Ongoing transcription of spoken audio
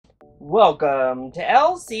Welcome to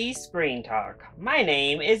LC Screen Talk. My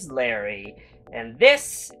name is Larry, and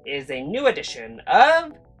this is a new edition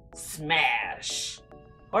of Smash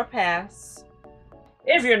or Pass.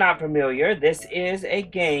 If you're not familiar, this is a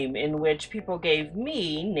game in which people gave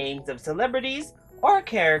me names of celebrities or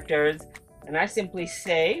characters, and I simply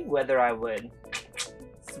say whether I would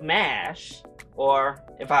smash or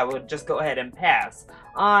if I would just go ahead and pass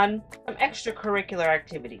on some extracurricular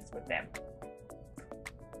activities with them.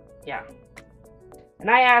 Yeah. And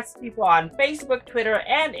I asked people on Facebook, Twitter,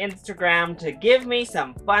 and Instagram to give me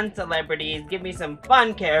some fun celebrities, give me some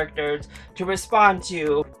fun characters to respond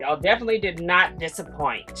to. Y'all definitely did not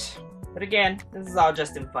disappoint. But again, this is all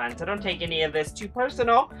just in fun, so don't take any of this too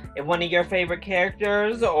personal. If one of your favorite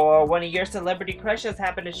characters or one of your celebrity crushes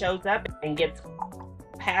happen to shows up and gets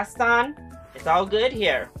passed on, it's all good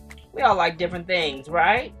here. We all like different things,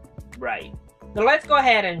 right? Right. So let's go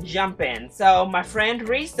ahead and jump in. So my friend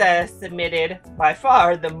Risa submitted by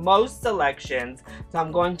far the most selections, so I'm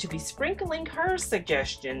going to be sprinkling her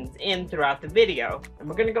suggestions in throughout the video. And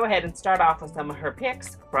we're going to go ahead and start off with some of her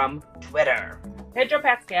picks from Twitter. Pedro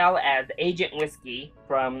Pascal as Agent Whiskey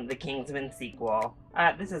from the Kingsman sequel.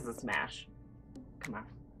 This is a smash. Come on.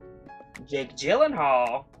 Jake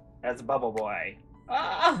Gyllenhaal as Bubble Boy.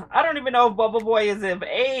 I don't even know if Bubble Boy is of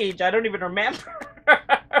age. I don't even remember.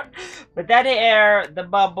 But that hair, the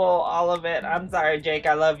bubble, all of it. I'm sorry, Jake,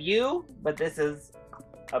 I love you, but this is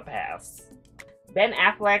a pass. Ben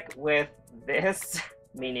Affleck with this,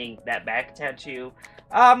 meaning that back tattoo.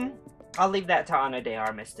 I'll leave that to Ana de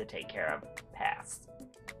Armas to take care of. Pass.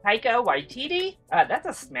 Taika Waititi? That's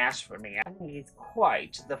a smash for me. I think he's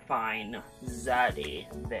quite the fine zaddy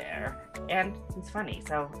there. And he's funny,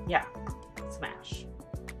 so yeah, smash.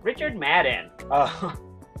 Richard Madden.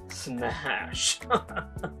 Smash.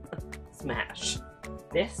 Smash.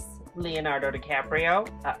 This Leonardo DiCaprio,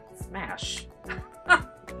 smash.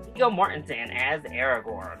 Viggo Mortensen as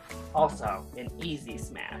Aragorn, also an easy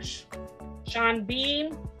smash. Sean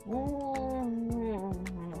Bean,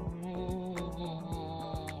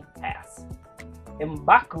 pass.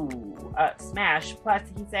 M'Baku, smash. Plus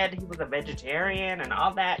he said he was a vegetarian and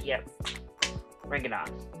all that. Yes, bring it on.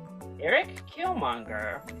 Eric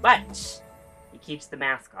Killmonger, but he keeps the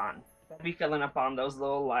mask on. Gotta be filling up on those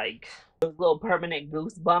little permanent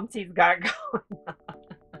goosebumps he's got going on.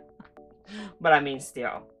 But I mean,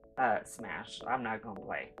 still, smash. I'm not gonna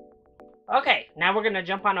play. Okay, now we're gonna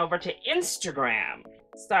jump on over to Instagram.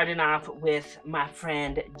 Starting off with my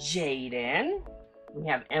friend Jaden. We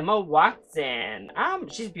have Emma Watson.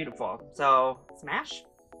 She's beautiful, so smash.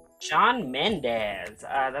 Shawn Mendes.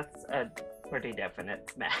 That's a pretty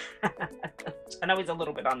definite smash. I know he's a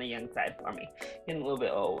little bit on the young side for me. Getting a little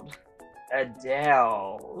bit old.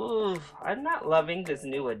 Adele. Oof, I'm not loving this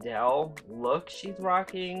new Adele look she's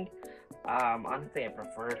rocking. Honestly, I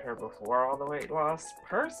preferred her before all the weight loss,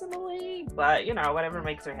 personally. But, you know, whatever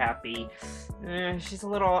makes her happy. She's a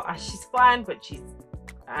little, she's fun, but she's,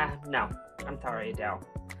 no. I'm sorry, Adele.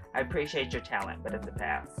 I appreciate your talent, but it's a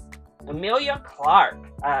pass. Emilia Clarke.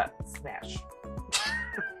 Smash.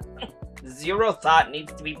 Zero thought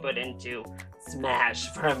needs to be put into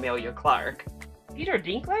smash for Emilia Clarke. Peter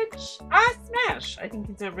Dinklage? Smash! I think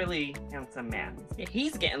he's a really handsome man.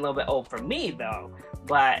 He's getting a little bit old for me, though,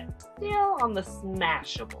 but still on the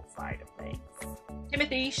smashable side of things.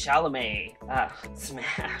 Timothy Chalamet.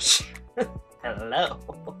 Smash. Hello.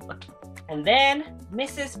 And then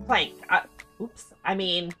Mrs. Plank.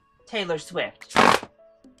 Taylor Swift.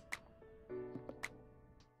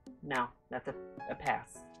 No, that's a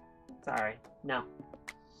pass. Sorry, no.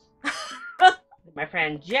 My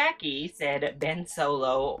friend Jackie said Ben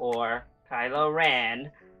Solo or Kylo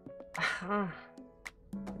Ren.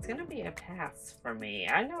 It's gonna be a pass for me.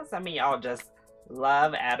 I know some of y'all just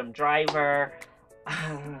love Adam Driver.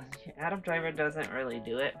 Adam Driver doesn't really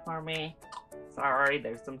do it for me. Sorry,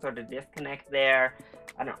 there's some sort of disconnect there.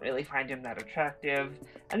 I don't really find him that attractive.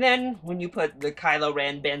 And then when you put the Kylo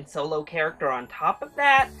Ren Ben Solo character on top of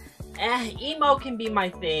that, emo can be my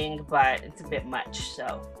thing, but it's a bit much,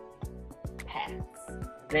 so pass.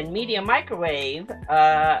 Then Media Microwave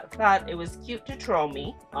thought it was cute to troll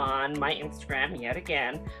me on my Instagram yet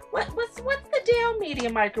again. What's the deal, Media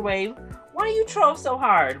Microwave? Why you troll so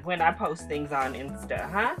hard when I post things on Insta,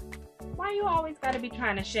 huh? Why you always gotta be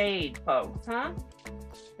trying to shade folks, huh?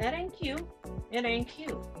 That ain't cute. It ain't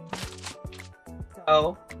cute.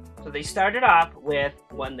 So they started off with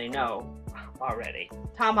one they know already.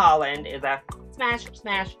 Tom Holland is a smash,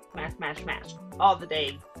 smash, smash, smash, smash. All the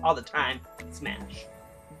days, all the time, smash.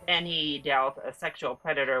 Then he dealt a sexual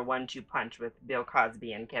predator 1-2 punch with Bill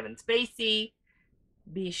Cosby and Kevin Spacey.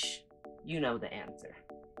 Bish, you know the answer.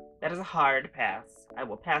 That is a hard pass. I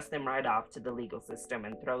will pass them right off to the legal system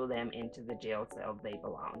and throw them into the jail cell they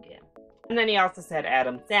belong in. And then he also said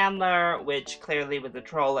Adam Sandler, which clearly was a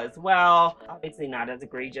troll as well. Obviously not as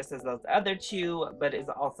egregious as those other two, but is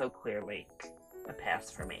also clearly a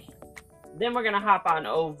pass for me. Then we're gonna hop on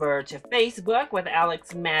over to Facebook with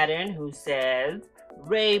Alex Madden, who says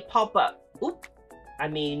Ray Skywalker.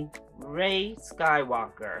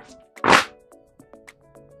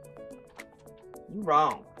 You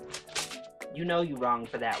wrong. You know you wrong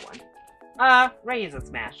for that one. Ray is a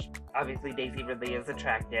smash. Obviously Daisy Ridley is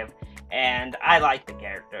attractive, and I like the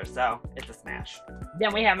character, so it's a smash.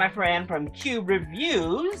 Then we have my friend from Cube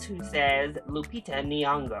Reviews, who says Lupita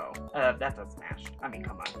Nyong'o. That's a smash. I mean,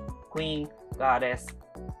 come on. Queen, goddess,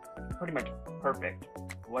 pretty much perfect.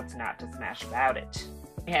 What's not to smash about it?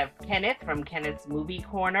 We have Kenneth from Kenneth's Movie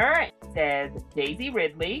Corner. It says Daisy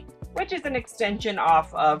Ridley, which is an extension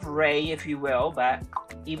off of Ray, if you will, but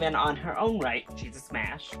even on her own right, she's a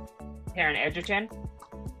smash. Taron Egerton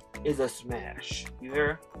is a smash. You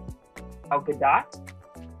hear? Gal Gadot?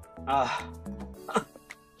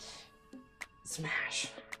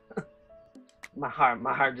 Smash. my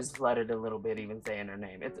heart just fluttered a little bit even saying her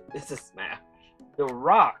name. It's a smash. The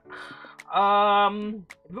Rock.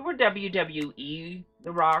 If it were WWE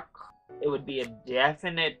The Rock, it would be a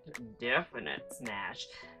definite smash.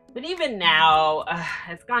 But even now,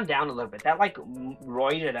 it's gone down a little bit. That, like,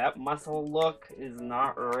 roided up muscle look is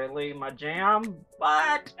not really my jam.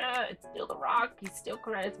 But, it's still The Rock. He's still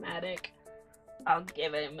charismatic. I'll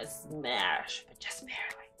give him a smash. But just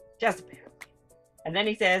barely. Just barely. And then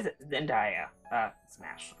he says Zendaya.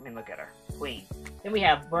 Smash. I mean, look at her. Queen. Then we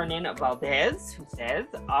have Vernon Valdez, who says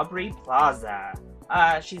Aubrey Plaza.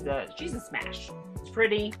 She's a smash. She's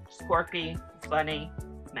pretty, she's quirky, she's funny.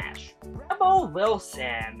 Smash. Rebel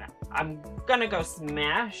Wilson. I'm gonna go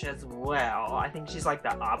smash as well. I think she's like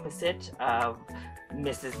the opposite of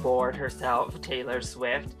Mrs. Board herself, Taylor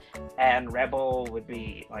Swift. And Rebel would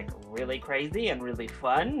be like really crazy and really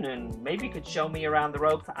fun, and maybe could show me around the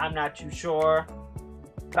ropes. I'm not too sure.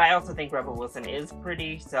 But I also think Rebel Wilson is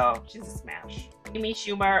pretty, so she's a smash. Amy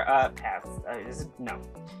Schumer, pass. No,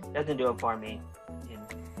 doesn't do it for me in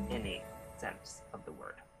any sense of the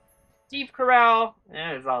word. Steve Carell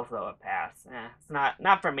is also a pass. It's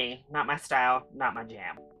not for me, not my style, not my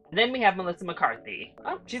jam. And then we have Melissa McCarthy.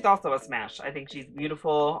 Oh, she's also a smash. I think she's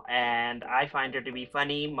beautiful, and I find her to be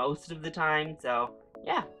funny most of the time, so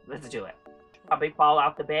yeah, let's do it. Probably fall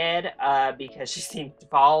out the bed because she seems to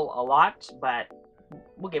fall a lot, but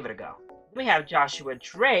we'll give it a go. We have Joshua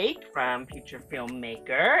Drake from Future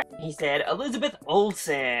Filmmaker. He said Elizabeth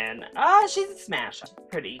Olsen. She's a smash. She's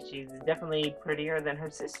pretty. She's definitely prettier than her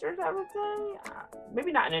sisters, I would say.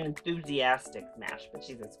 Maybe not an enthusiastic smash, but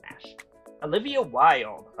she's a smash. Olivia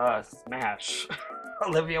Wilde. Smash.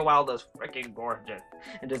 Olivia Wilde is freaking gorgeous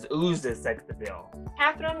and just oozes sex appeal.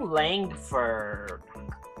 Catherine Langford.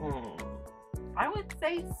 I would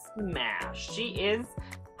say smash. She is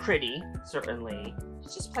pretty, certainly. She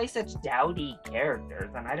just plays such dowdy characters,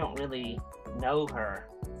 and I don't really know her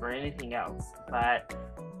for anything else. But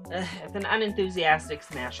it's an unenthusiastic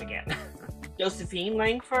smash again. Josephine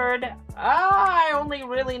Langford. I only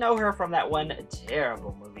really know her from that one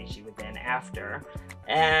terrible movie she was in after.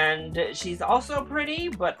 And she's also pretty,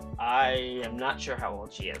 but I am not sure how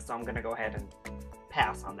old she is, so I'm gonna go ahead and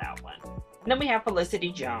pass on that one. And then we have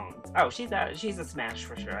Felicity Jones. Oh, she's a smash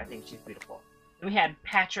for sure. I think she's beautiful. And we had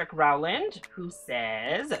Patrick Rowland, who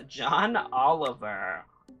says John Oliver.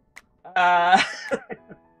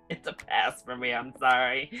 It's a pass for me, I'm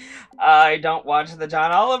sorry. I don't watch the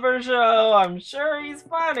John Oliver show. I'm sure he's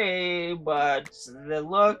funny, but the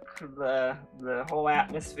look, the whole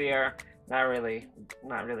atmosphere, not really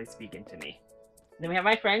speaking to me. Then we have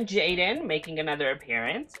my friend Jaden making another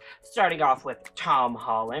appearance, starting off with Tom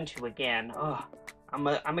Holland, who again, I'm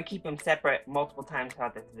gonna keep him separate multiple times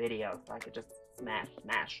throughout this video, so I could just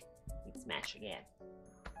smash again.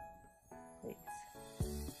 Please.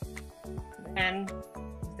 And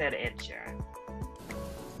said Ed Sheeran.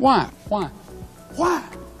 Why?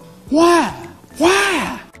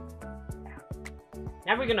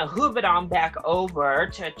 Now we're gonna hoof it on back over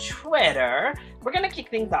to Twitter. We're gonna kick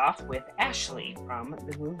things off with Ashley from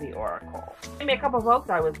the Movie Oracle. Give me a couple folks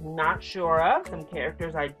I was not sure of, some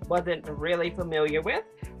characters I wasn't really familiar with.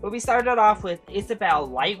 But we started off with Isabel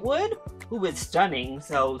Lightwood, who was stunning,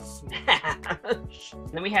 so smash.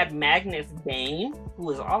 Then we had Magnus Bane, who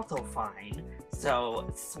was also fine, so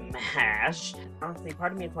smash. Honestly,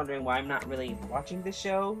 part of me is wondering why I'm not really watching this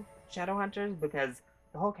show, Shadowhunters, because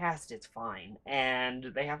the whole cast is fine,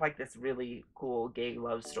 and they have like this really cool gay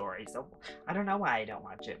love story. So I don't know why I don't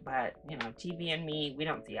watch it, but you know, TV and me, we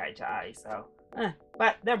don't see eye to eye. So,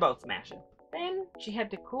 but they're both smashing. Then she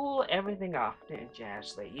had to cool everything off, didn't you,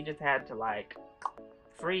 Ashley? You just had to like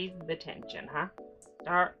freeze the tension, huh?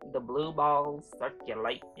 Start the blue balls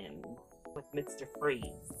circulating with Mr.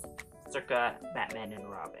 Freeze, circa Batman and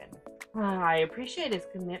Robin. I appreciate his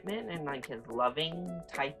commitment and like his loving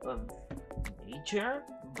type of nature,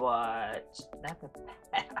 but that's a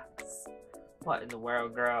pass. What in the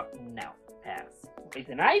world, girl? No, pass.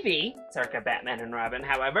 Poison Ivy, circa Batman and Robin,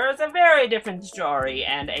 however, is a very different story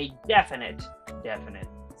and a definite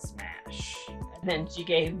smash. And then she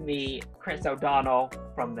gave me Chris O'Donnell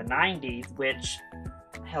from the 90s, which,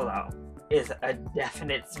 hello, is a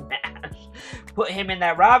definite smash. Put him in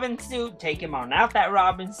that Robin suit, take him on out that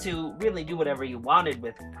Robin suit, really do whatever you wanted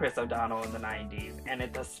with Chris O'Donnell in the 90s, and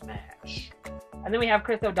it's a smash. And then we have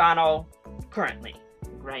Chris O'Donnell currently,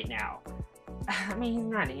 right now. I mean, he's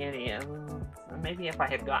not an idiot. Maybe if I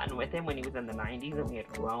had gotten with him when he was in the 90s and we had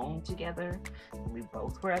grown together, and we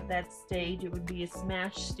both were at that stage, it would be a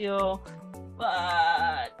smash still,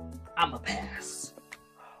 but I'm a pass.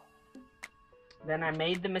 Then I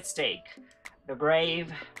made the mistake, the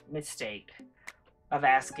grave mistake, of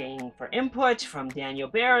asking for input from Daniel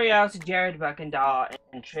Barrios, Jared Buckendahl,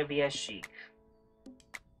 and Trivia Chic.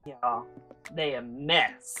 Y'all, they a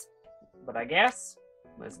mess. But I guess,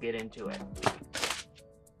 let's get into it.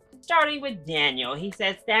 Starting with Daniel, he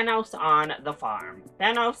says Thanos on the farm.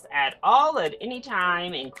 Thanos at any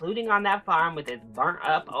time, including on that farm with his burnt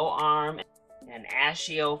up arm and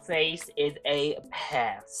ashy old face, is a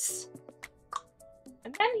pass.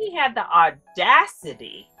 And then he had the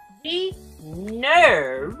audacity, the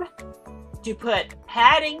nerve, to put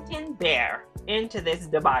Paddington Bear into this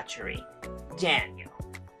debauchery. Daniel,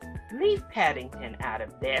 leave Paddington out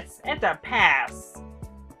of this. It's a pass.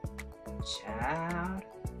 Child,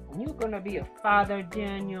 when you gonna be a father,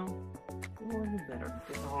 Daniel? Oh, you better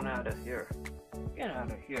get on out of here. Get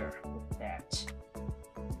out of here with that.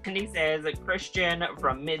 And he says a Christian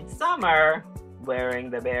from Midsummer wearing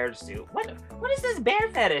the bear suit. What is this bear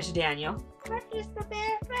fetish, Daniel? What is the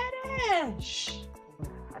bear fetish?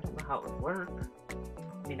 I don't know how it would work.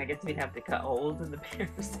 I mean, I guess we'd have to cut holes in the bear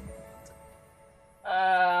suit.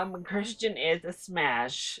 Christian is a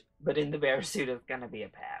smash, but in the bear suit is gonna be a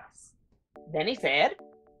pass. Then he said,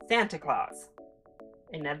 Santa Claus,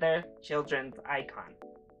 another children's icon.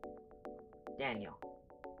 Daniel.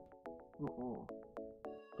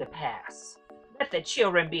 The pass. Let the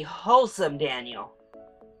children be wholesome, Daniel.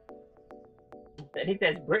 Then he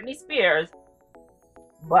says Britney Spears,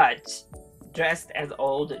 but dressed as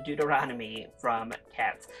old Deuteronomy from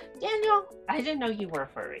Cats. Daniel, I didn't know you were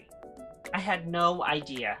furry. I had no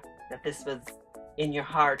idea that this was in your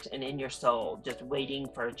heart and in your soul, just waiting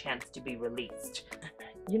for a chance to be released.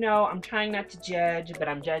 You know, I'm trying not to judge, but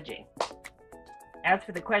I'm judging. As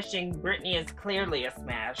for the question, Britney is clearly a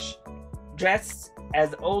smash. Dressed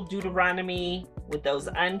as old Deuteronomy with those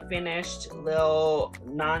unfinished little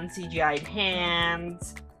non-CGI'd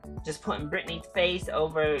hands, just putting Britney's face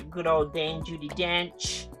over good old Dame Judi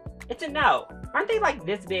Dench. It's a no. Aren't they like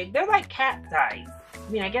this big? They're like cat size.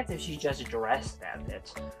 I mean, I guess if she's just dressed as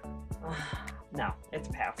it. No, it's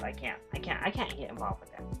a pass. I can't get involved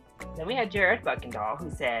with that. Then we had Jared Buckendahl, who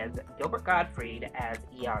says Gilbert Gottfried as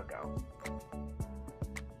Iago.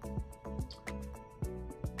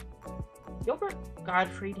 Gilbert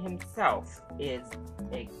Gottfried himself is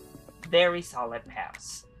a very solid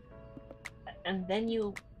pass. And then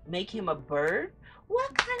you make him a bird?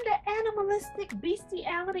 What kind of animalistic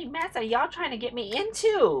bestiality mess are y'all trying to get me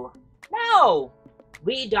into? No!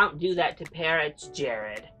 We don't do that to parrots,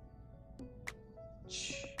 Jared.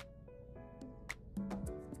 Shh.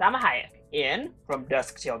 Salma Hayek in From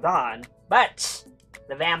Dusk Till Dawn, but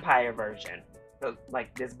the vampire version. So,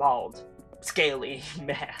 like this bald, scaly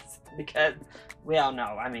mask. Because we all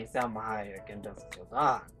know, I mean, Salma Hayek in Dusk Till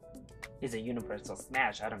Dawn is a universal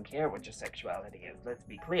smash. I don't care what your sexuality is. Let's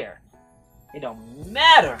be clear. It don't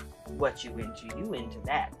matter what you into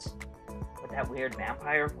that. But that weird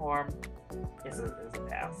vampire form is a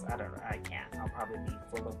pass. I don't know. I can't. I'll probably be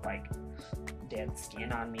full of like dead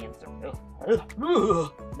skin on me and stuff.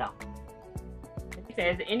 No. It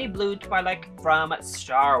says any blue Twi'lek from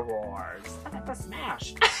Star Wars. That's a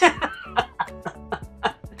smash.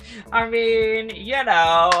 I mean, you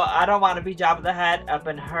know, I don't want to be Jabba the Hutt up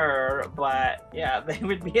in her, but yeah, they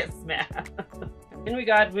would be a smash. Then we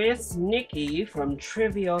got Miss Nikki from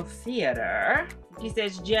Trivial Theater. She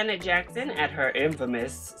says Janet Jackson at her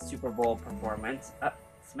infamous Super Bowl performance.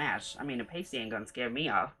 Smash. I mean, a pasty ain't gonna scare me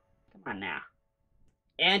off. Come on now.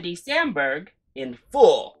 Andy Samberg in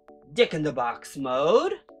full Dick in the Box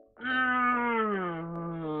mode.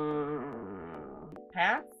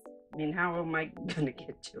 Pass? I mean, how am I gonna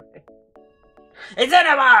get to it? It's in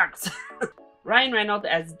a box! Ryan Reynolds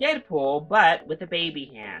as Deadpool, but with a baby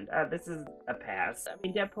hand. This is a pass. I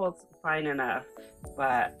mean, Deadpool's fine enough,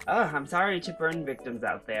 but I'm sorry to burn victims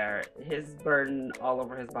out there. His burn all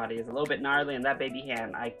over his body is a little bit gnarly, and that baby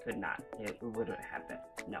hand, I could not. It wouldn't happen.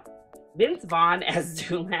 No. Vince Vaughn as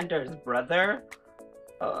Zoolander's brother.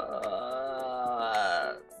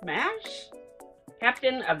 Smash?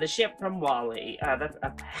 Captain of the ship from Wall-E. That's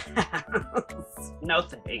a pass. No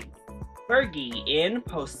thanks. Fergie in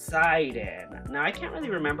Poseidon. Now, I can't really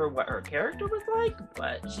remember what her character was like,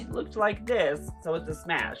 but she looked like this, so it's a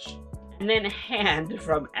smash. And then Hand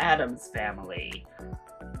from Addams Family.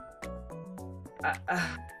 I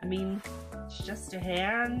mean, it's just a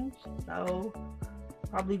hand, so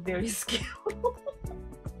probably very skilled.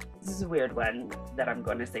 This is a weird one that I'm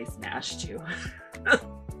going to say smash to.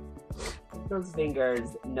 Those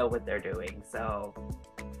fingers know what they're doing, so...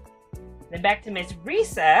 Then back to Miss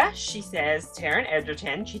Risa, she says, Taron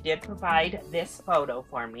Egerton, she did provide this photo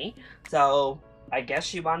for me, so I guess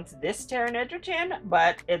she wants this Taron Egerton,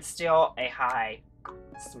 but it's still a high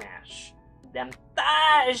smash. Them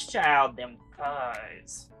thighs, child, them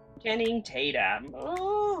thighs. Channing Tatum.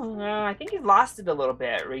 Oh, I think he's lost it a little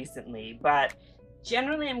bit recently, but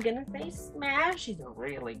generally I'm gonna say smash. He's a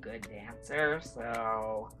really good dancer,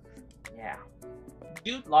 so yeah.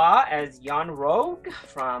 Jude Law as Jan Rogue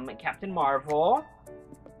from Captain Marvel.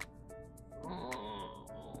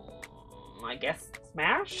 I guess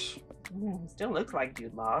smash? Still looks like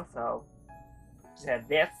Jude Law, so just had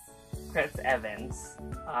this, Chris Evans.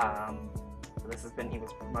 This has been, he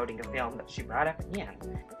was promoting a film that she brought up at the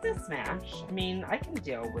end. It's a smash. I mean, I can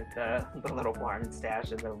deal with the little barn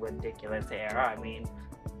stash and the ridiculous hair. I mean,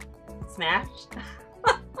 smash.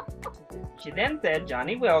 She then said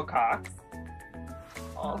Johnny Wilcox.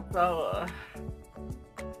 Also,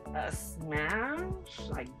 a smash?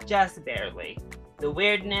 Like, just barely. The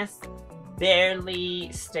weirdness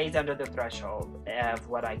barely stays under the threshold of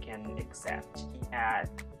what I can accept at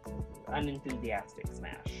unenthusiastic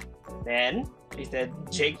smash. Then, she said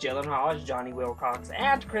Jake Gyllenhaal as Johnny Wilcox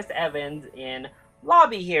and Chris Evans in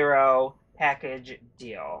Lobby Hero package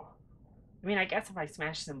deal. I mean, I guess if I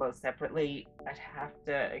smash them both separately, I'd have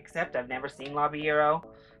to accept I've never seen Lobby Hero,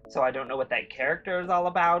 so I don't know what that character is all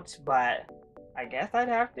about, but I guess I'd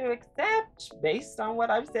have to accept based on what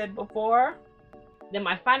I've said before. Then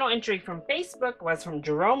my final entry from Facebook was from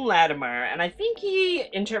Jerome Latimer, and I think he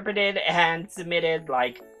interpreted and submitted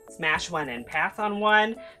like smash one and pass on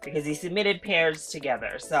one because he submitted pairs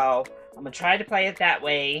together. So I'm gonna try to play it that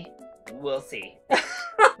way. We'll see.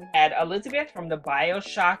 We had Elizabeth from the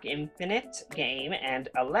BioShock Infinite game and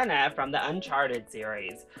Elena from the Uncharted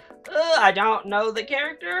series. I don't know the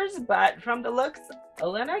characters, but from the looks,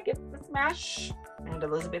 Elena gets the smash and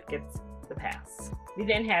Elizabeth gets the pass. We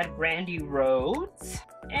then had Brandy Rhodes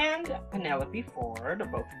and Penelope Ford.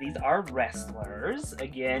 Both of these are wrestlers.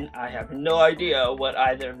 Again, I have no idea what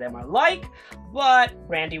either of them are like, but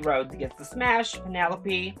Brandy Rhodes gets the smash,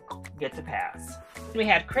 Penelope gets a pass. We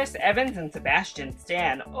had Chris Evans and Sebastian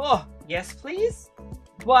Stan. Oh, yes please.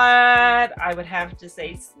 But I would have to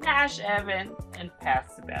say smash Evan and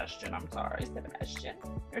pass Sebastian. I'm sorry, Sebastian.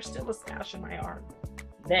 There's still a smash in my heart.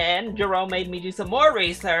 Then Jerome made me do some more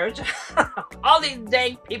research. All these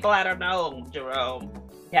dang people I don't know, Jerome.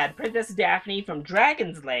 We had Princess Daphne from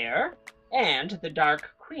Dragon's Lair and the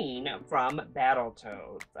Dark Queen from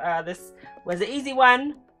Battletoads. This was an easy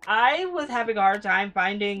one. I was having a hard time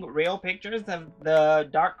finding real pictures of the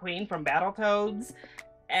Dark Queen from Battletoads,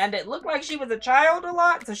 and it looked like she was a child a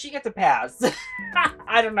lot, so she gets a pass.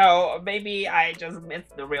 I don't know, maybe I just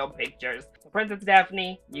missed the real pictures. So Princess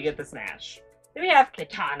Daphne, you get the smash. Then we have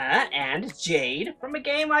Katana and Jade from a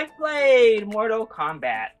game I played, Mortal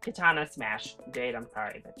Kombat. Katana smash. Jade, I'm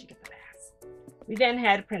sorry, but you get the pass. We then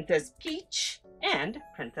had Princess Peach and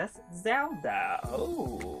Princess Zelda.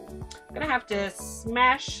 Oh, gonna have to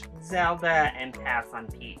smash Zelda and pass on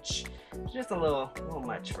Peach. Just a little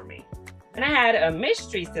much for me. And I had a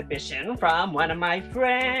mystery submission from one of my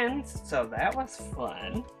friends, so that was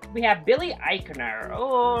fun. We have Billy Eichner.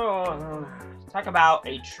 Oh, talk about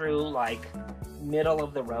a true, like, middle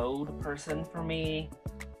of the road person for me.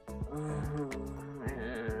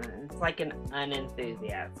 It's like an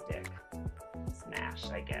unenthusiastic smash,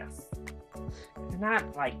 I guess. It's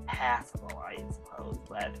not like passable, I suppose,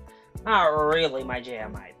 but not really my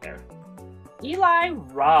jam either. Eli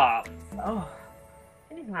Roth. Oh,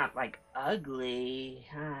 and he's not like ugly.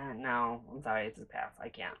 No, I'm sorry, it's a pass. I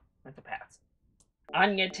can't. It's a pass.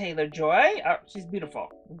 Anya Taylor-Joy. Oh, she's beautiful.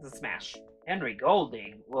 It's a smash. Henry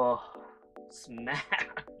Golding. Whoa.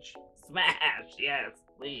 Smash. Smash. Yes,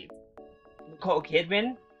 please. Nicole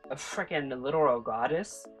Kidman. A freaking literal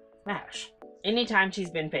goddess. Smash. Anytime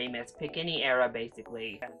she's been famous, pick any era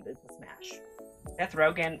basically, and it's a smash. Seth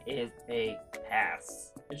Rogen is a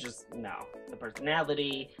pass. It's just, no. The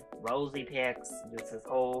personality, roles he picks, just his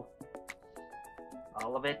whole,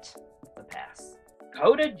 all of it, a pass.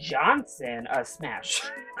 Coda Johnson, a smash.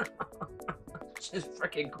 She's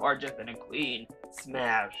freaking gorgeous and a queen.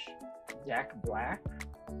 Smash. Jack Black,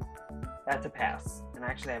 that's a pass. And I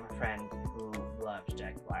actually have a friend who loves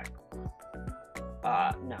Jack Black.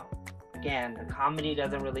 No. Again, the comedy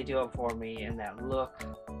doesn't really do it for me, and that look,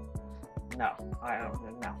 no, I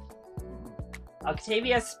don't know.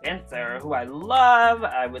 Octavia Spencer, who I love.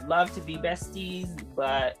 I would love to be besties,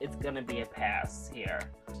 but it's gonna be a pass here.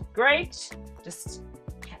 Great, just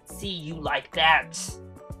can't see you like that.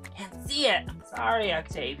 Can't see it. I'm sorry,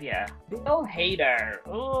 Octavia. Bill Hader.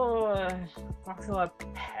 Oh, also a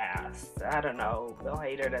pass. I don't know. Bill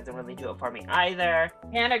Hader doesn't really do it for me either.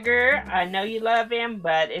 Hanniger, I know you love him,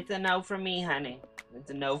 but it's a no from me, honey.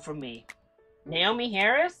 It's a no from me. Naomi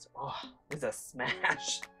Harris? Oh, it's a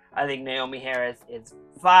smash. I think Naomi Harris is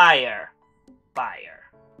fire.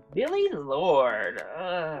 Fire. Billy Lord.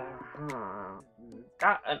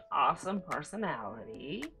 Got an awesome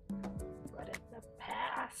personality, but it's a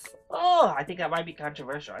pass. Oh, I think that might be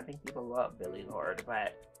controversial. I think people love Billy Lord,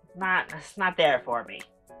 but it's not there for me.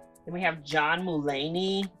 Then we have John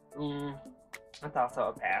Mulaney. That's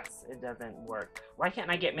also a pass. It doesn't work. Why can't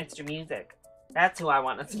I get Mr. Music? That's who I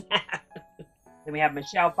want to smash. Then we have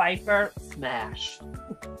Michelle Pfeiffer. Smash.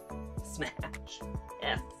 Smash.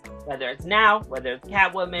 Yes. Whether it's now, whether it's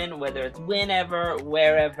Catwoman, whether it's whenever,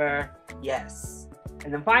 wherever. Yes.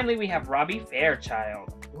 And then finally we have Robbie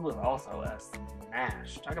Fairchild, who is also a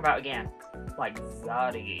smash. Talk about, again, like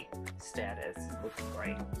Zodi status. Looks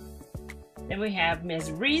great. Then we have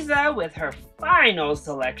Ms. Riza with her final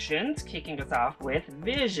selections, kicking us off with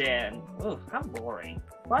Vision. Ooh, how boring.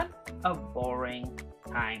 What a boring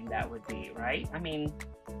time that would be, right? I mean,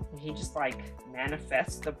 he just like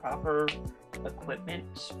manifests the proper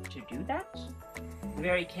equipment to do that?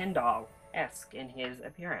 Very Ken doll-esque in his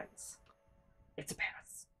appearance. It's a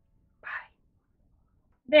pass. Bye.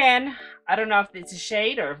 Then, I don't know if this is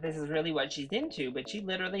shade or if this is really what she's into, but she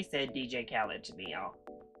literally said DJ Khaled to me, y'all.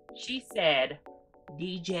 She said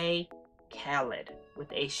DJ Khaled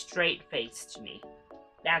with a straight face to me.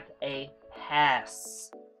 That's a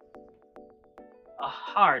pass. A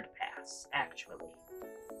hard pass, actually.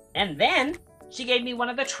 And then she gave me one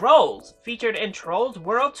of the trolls featured in Trolls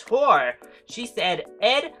World Tour. She said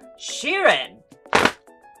Ed Sheeran.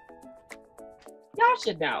 Y'all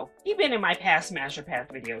should know. He's been in my past Smasher Pass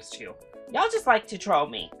videos too. Y'all just like to troll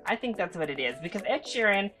me. I think that's what it is, because Ed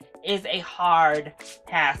Sheeran is a hard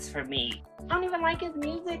pass for me. I don't even like his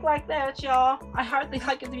music like that, y'all. I hardly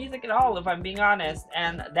like his music at all, if I'm being honest.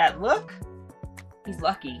 And that look, he's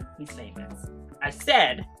lucky he's famous. I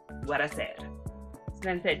said what I said.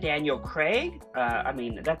 Then said Daniel Craig. I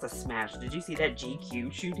mean, that's a smash. Did you see that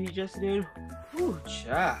GQ shoot he just did? Ooh,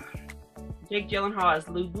 cha. Jake Gyllenhaal as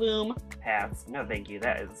Lou Bloom. Pass. No, thank you.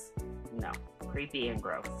 That is, no. Creepy and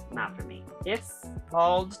gross. Not for me. This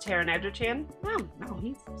bald Taron Egerton. No,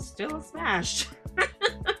 he's still a smash.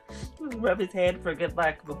 Rub his head for good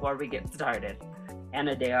luck before we get started.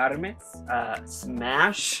 Ana de Armas.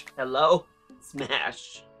 Smash. Hello.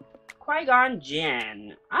 Smash. Qui-Gon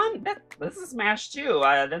Jinn. This is smash too.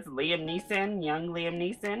 That's Liam Neeson, young Liam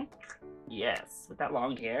Neeson. Yes, with that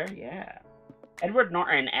long hair, yeah. Edward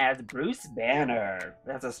Norton as Bruce Banner.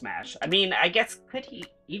 That's a smash. I mean, I guess, could he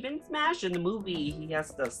even smash? In the movie, he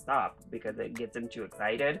has to stop because it gets him too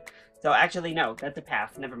excited. So actually, no, that's a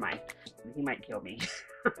pass. Never mind. He might kill me.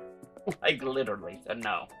 Like, literally, so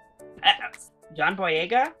no. Pass. John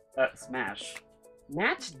Boyega? Smash.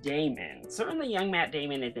 Matt Damon. Certainly young Matt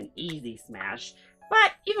Damon is an easy smash,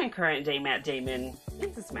 but even current day Matt Damon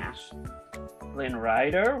is a smash. Flynn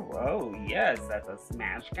Rider? Whoa, yes, that's a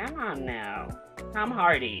smash. Come on now. Tom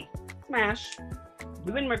Hardy. Smash.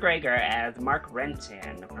 Ewan McGregor as Mark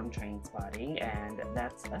Renton from Trainspotting, and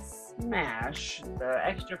that's a smash. The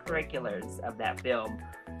extracurriculars of that film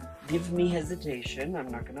give me hesitation, I'm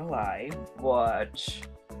not gonna lie, but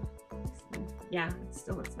yeah, it's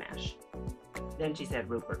still a smash. Then she said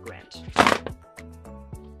Rupert Grint.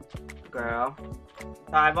 Girl.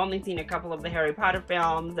 So I've only seen a couple of the Harry Potter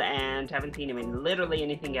films and haven't seen him in literally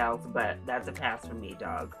anything else, but that's a pass from me,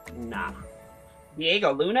 dog. Nah.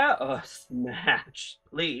 Diego Luna? Oh, smash.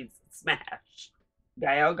 Please, smash.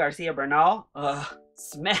 Gael Garcia Bernal.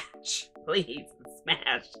 Smash. Please,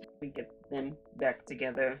 smash. We get them back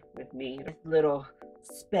together with me. This little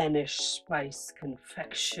Spanish spice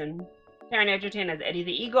confection. Taron Egerton as Eddie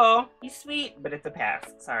the Eagle. He's sweet, but it's a pass.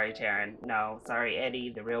 Sorry, Taron. No. Sorry, Eddie,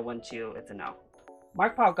 the real one too. It's a no.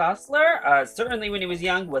 Mark Paul Gosselaar, certainly when he was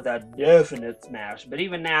young, was a definite smash. But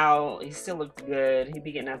even now, he still looks good. He'd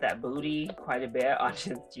be getting out that booty quite a bit on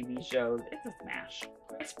his TV shows. It's a smash.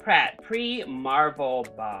 Chris Pratt, pre-Marvel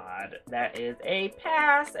bod. That is a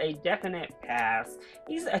pass, a definite pass.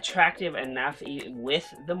 He's attractive enough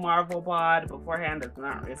with the Marvel bod. Beforehand,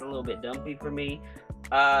 it's a little bit dumpy for me.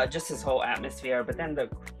 Just his whole atmosphere, but then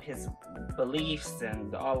his beliefs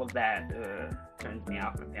and all of that turns me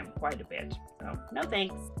off of him quite a bit. So, no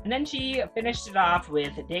thanks. And then she finished it off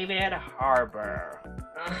with David Harbour.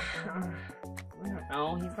 I don't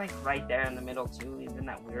know, he's like right there in the middle too. He's in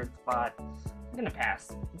that weird spot. I'm gonna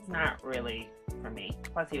pass. It's not really for me.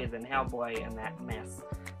 Plus he was in Hellboy and that mess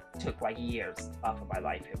took like years off of my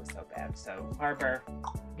life. It was so bad. So Harbour,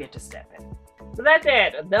 get to step in. So that's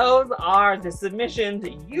it. Those are the submissions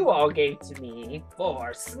you all gave to me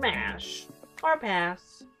for Smash or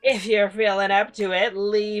Pass. If you're feeling up to it,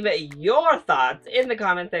 leave your thoughts in the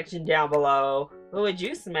comment section down below. Who would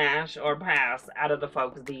you smash or pass out of the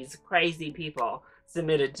folks these crazy people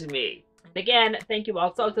submitted to me? And again, thank you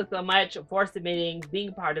all so much for submitting,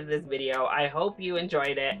 being part of this video. I hope you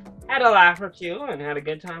enjoyed it, had a laugh or two, and had a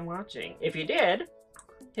good time watching. If you did,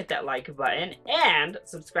 hit that like button and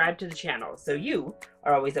subscribe to the channel so you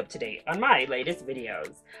are always up to date on my latest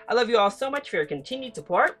videos. I love you all so much for your continued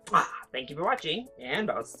support. Thank you for watching, and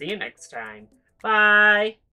I'll see you next time. Bye!